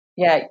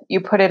Yeah, you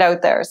put it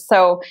out there.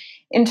 So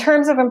in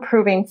terms of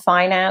improving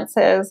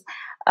finances,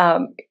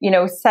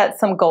 set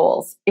some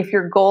goals. If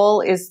your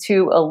goal is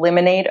to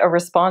eliminate a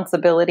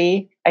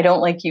responsibility, I don't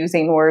like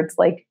using words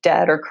like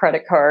debt or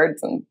credit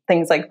cards and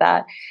things like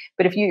that.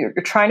 But if you're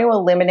trying to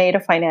eliminate a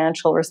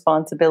financial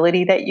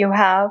responsibility that you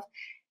have,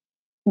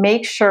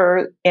 make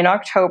sure in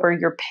October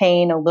you're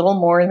paying a little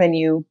more than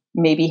you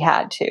maybe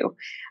had to.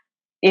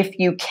 If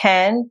you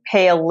can,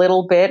 pay a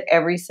little bit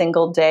every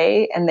single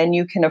day, and then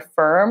you can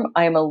affirm,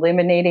 I'm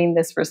eliminating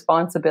this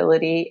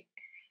responsibility.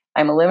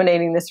 I'm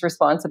eliminating this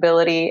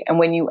responsibility. And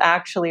when you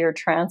actually are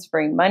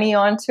transferring money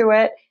onto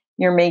it,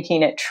 you're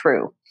making it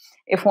true.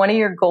 If one of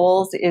your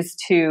goals is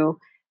to,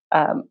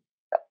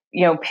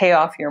 pay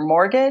off your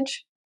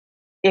mortgage,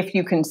 if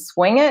you can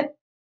swing it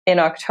in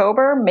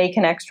October, make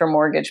an extra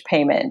mortgage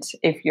payment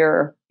if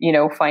your,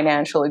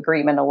 financial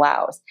agreement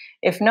allows.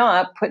 If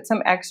not, put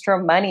some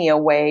extra money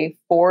away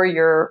for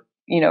your,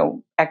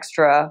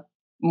 extra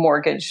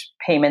mortgage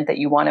payment that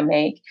you want to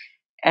make.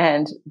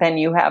 And then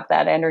you have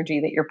that energy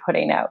that you're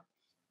putting out.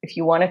 If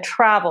you want to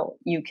travel,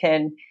 you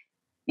can,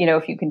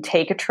 if you can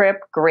take a trip,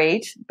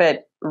 great,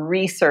 but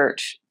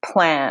research,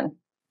 plan,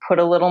 put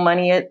a little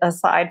money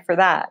aside for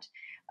that.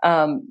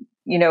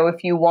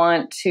 If you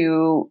want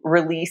to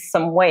release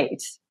some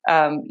weight,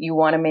 you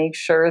want to make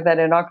sure that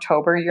in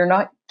October you're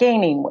not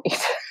gaining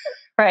weight,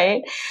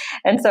 right?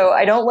 And so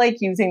I don't like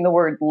using the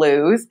word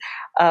lose.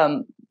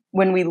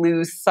 When we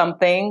lose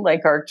something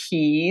like our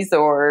keys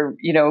or,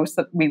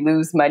 we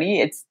lose money,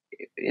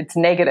 it's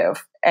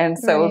negative. And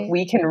so if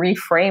we can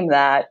reframe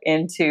that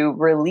into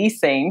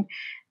releasing,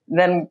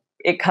 then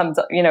it comes,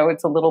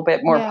 it's a little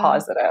bit more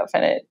positive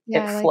and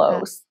it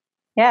flows.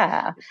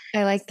 Yeah.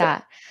 I like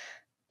that.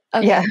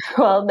 Okay. Yeah.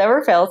 Well,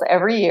 never fails.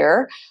 Every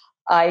year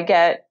I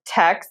get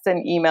texts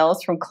and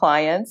emails from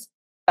clients,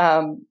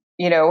 having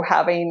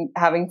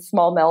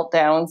small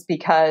meltdowns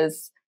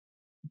because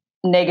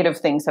negative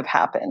things have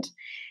happened.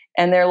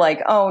 And they're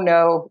like, oh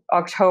no,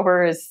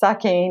 October is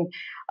sucking.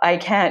 I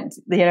can't,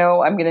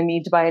 I'm going to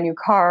need to buy a new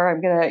car. I'm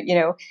going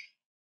to,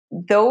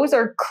 those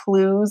are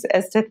clues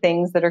as to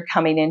things that are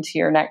coming into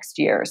your next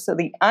year. So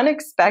the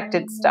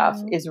unexpected stuff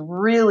is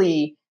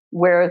really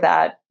where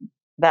that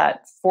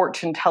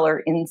fortune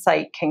teller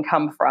insight can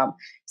come from.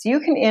 So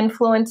you can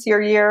influence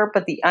your year,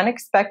 but the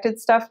unexpected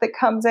stuff that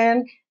comes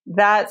in,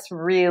 that's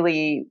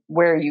really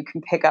where you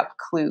can pick up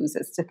clues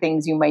as to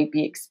things you might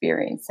be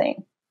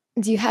experiencing.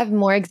 Do you have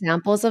more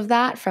examples of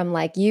that from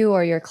like you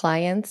or your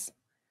clients?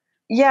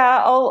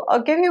 Yeah,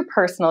 I'll give you a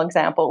personal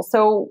example.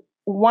 So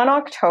one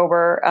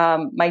October,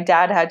 my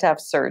dad had to have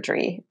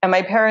surgery, and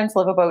my parents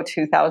live about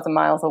 2,000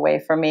 miles away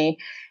from me.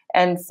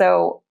 And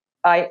so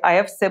I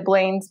have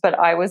siblings, but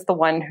I was the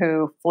one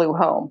who flew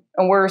home,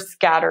 and we're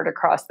scattered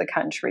across the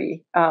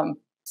country.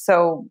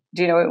 So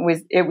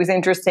it was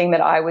interesting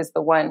that I was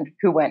the one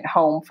who went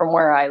home from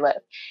where I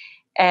live,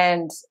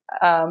 and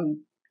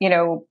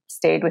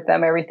stayed with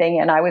them, everything.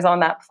 And I was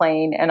on that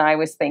plane, and I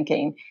was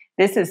thinking,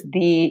 this is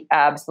the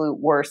absolute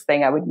worst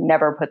thing. I would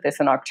never put this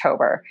in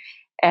October.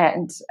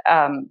 And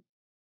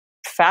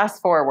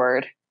fast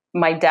forward,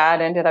 my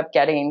dad ended up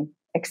getting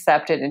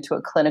accepted into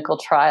a clinical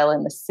trial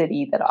in the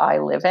city that I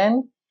live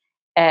in.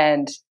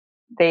 And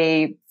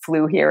they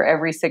flew here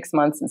every 6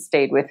 months and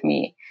stayed with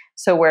me.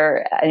 So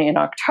where in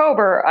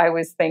October, I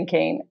was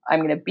thinking, I'm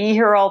going to be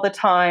here all the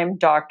time,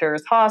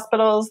 doctors,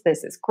 hospitals,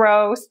 this is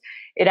gross.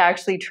 It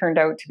actually turned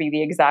out to be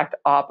the exact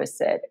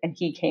opposite. And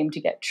he came to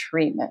get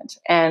treatment.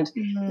 And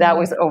that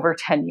was over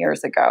 10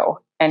 years ago.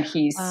 And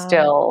he's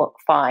still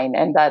fine.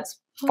 And that's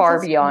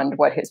far beyond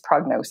what his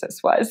prognosis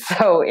was.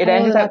 So it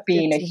ended up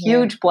being a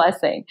huge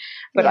blessing.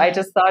 But I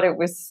just thought it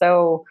was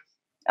so,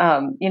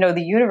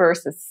 the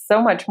universe is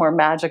so much more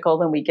magical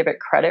than we give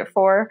it credit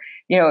for.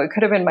 It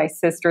could have been my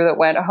sister that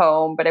went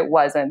home, but it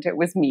wasn't. It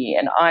was me.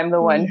 And I'm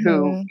the one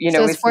who,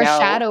 so it's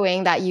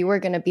foreshadowing that you were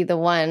going to be the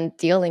one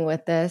dealing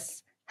with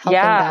this.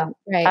 Them,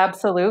 right?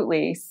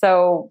 Absolutely.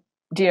 So,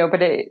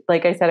 but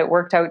like I said, it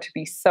worked out to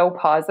be so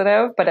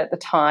positive. But at the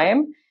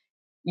time,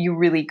 you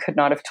really could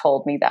not have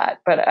told me that.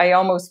 But I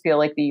almost feel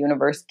like the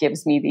universe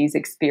gives me these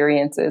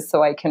experiences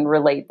so I can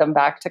relate them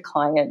back to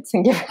clients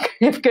and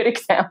give good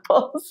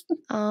examples.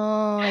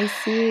 Oh, I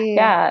see.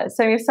 Yeah.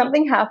 So if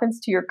something happens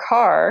to your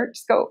car,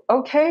 just go,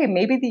 okay,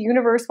 maybe the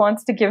universe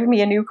wants to give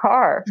me a new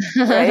car,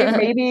 right?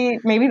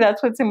 maybe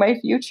that's what's in my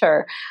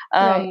future.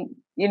 Right.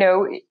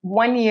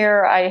 1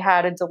 year I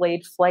had a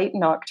delayed flight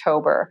in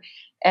October,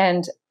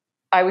 and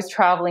I was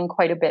traveling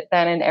quite a bit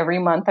then. And every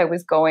month I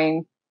was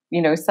going,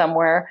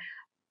 somewhere.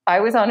 I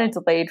was on a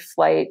delayed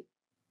flight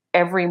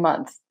every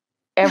month.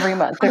 Every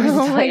month there was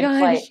a delayed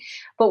flight.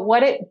 But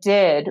what it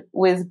did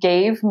was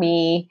gave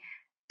me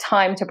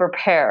time to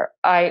prepare.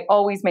 I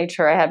always made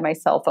sure I had my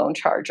cell phone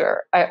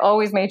charger. I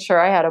always made sure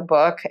I had a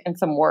book and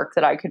some work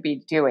that I could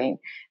be doing.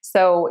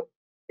 So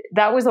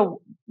that was a,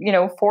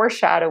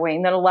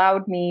 foreshadowing that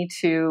allowed me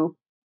to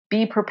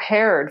be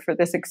prepared for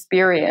this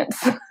experience.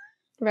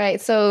 Right.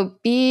 So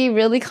be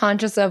really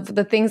conscious of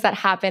the things that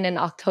happen in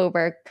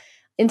October,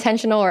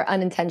 intentional or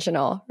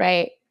unintentional,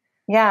 right?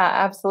 Yeah,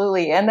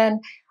 absolutely. And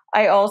then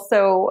I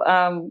also,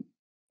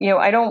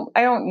 I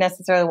don't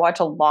necessarily watch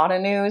a lot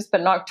of news,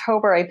 but in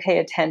October, I pay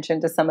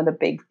attention to some of the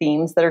big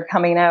themes that are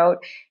coming out.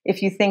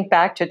 If you think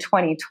back to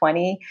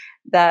 2020,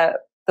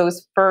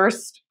 those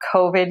first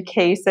COVID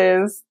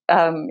cases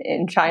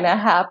in China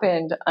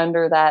happened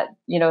under that,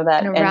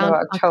 that And end of around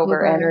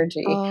October October.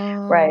 energy,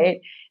 Oh. right?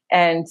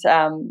 And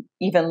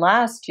even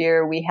last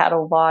year, we had a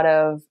lot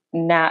of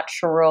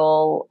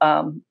natural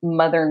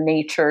Mother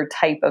Nature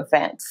type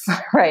events,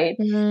 right?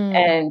 Mm.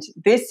 And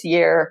this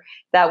year,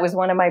 that was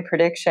one of my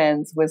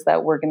predictions, was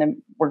that we're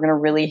gonna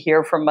really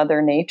hear from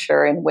Mother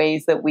Nature in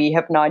ways that we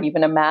have not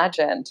even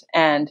imagined.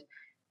 And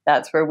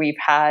that's where we've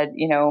had,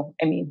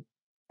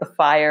 the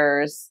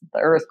fires, the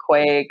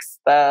earthquakes,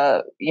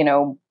 the,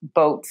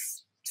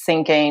 boats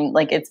sinking.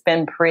 Like, it's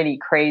been pretty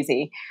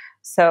crazy.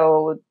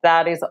 So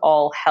that is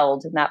all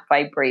held in that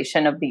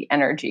vibration of the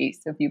energy.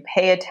 So if you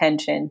pay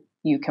attention,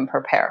 you can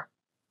prepare.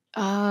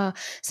 Ah,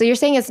 so you're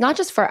saying it's not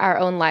just for our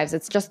own lives,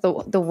 it's just the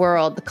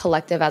world, the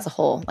collective as a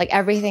whole. Like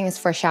everything is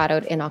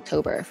foreshadowed in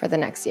October for the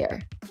next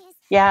year.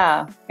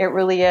 Yeah, it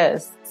really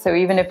is. So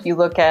even if you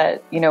look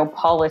at,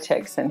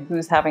 politics and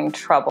who's having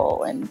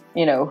trouble and,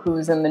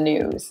 who's in the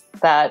news,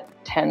 that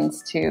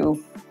tends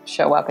to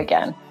show up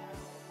again.